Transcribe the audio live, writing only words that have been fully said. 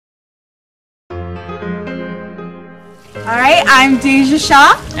Alright, I'm Deja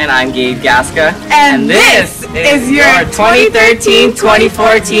Shaw. And I'm Gabe Gasca. And this is your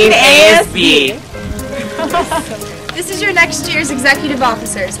 2013-2014 ASB. This is your next year's executive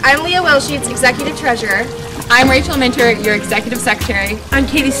officers. I'm Leah Wellsheets, executive treasurer. I'm Rachel Minter, your executive secretary. I'm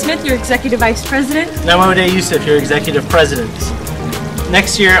Katie Smith, your executive vice president. And I'm Ode Youssef, your executive president.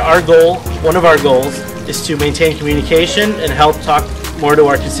 Next year, one of our goals, is to maintain communication and help talk more to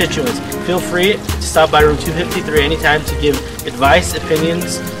our constituents. Feel free to stop by room 253 anytime to give advice,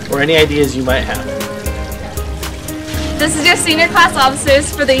 opinions, or any ideas you might have. This is your senior class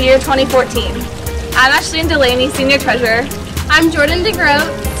officers for the year 2014. I'm Ashley Delaney, senior treasurer. I'm Jordan DeGroat,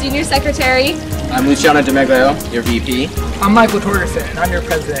 senior secretary. I'm Luciano DeMeglio, your VP. I'm Michael Torgerson, and I'm your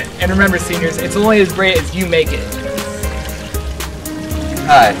president. And remember, seniors, it's only as great as you make it.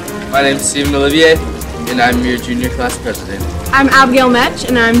 Hi, my name is Stephen Olivier, and I'm your junior class president. I'm Abigail Metch,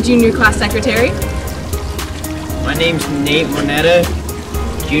 and I'm junior class secretary. My name's Nate Monetta,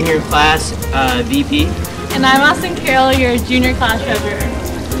 junior class VP. And I'm Austin Carroll, your junior class treasurer.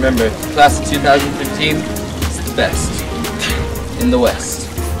 Remember, class of 2015 is the best in the West.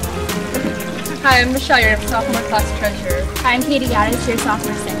 Hi, I'm Michelle, your sophomore class treasurer. Hi, I'm Katie Gaddis, your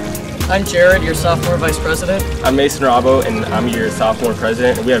sophomore secretary. I'm Jared, your sophomore vice president. I'm Mason Rabo, and I'm your sophomore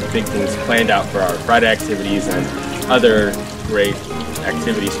president. And we have big things planned out for our Friday activities and other great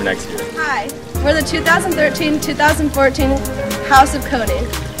activities for next year. Hi, we're the 2013-2014 House of Coding,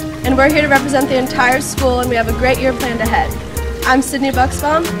 and we're here to represent the entire school, and we have a great year planned ahead. I'm Sydney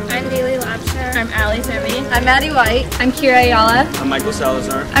Buxbaum. I'm Bailey Labshire. I'm Allie Serby. I'm Maddie White. I'm Kira Ayala. I'm Michael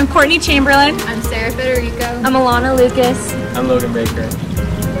Salazar. I'm Courtney Chamberlain. I'm Sarah Federico. I'm Alana Lucas. I'm Logan Baker.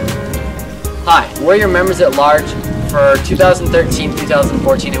 Hi, we're your members at large for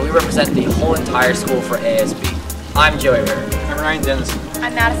 2013-2014, and we represent the whole entire school for ASB. I'm Joey Ritter. I'm Ryan Dennison.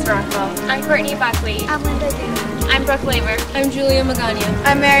 I'm Madison Rockwell. I'm Courtney Buckley. I'm Linda Dana. I'm Brooke Laver. I'm Julia Magana.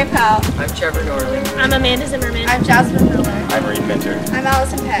 I'm Mary Powell. I'm Trevor Norley. I'm Amanda Zimmerman. I'm Jasmine Miller. I'm Reed Minter. I'm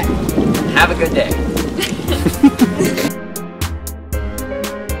Allison Peck. Have a good day.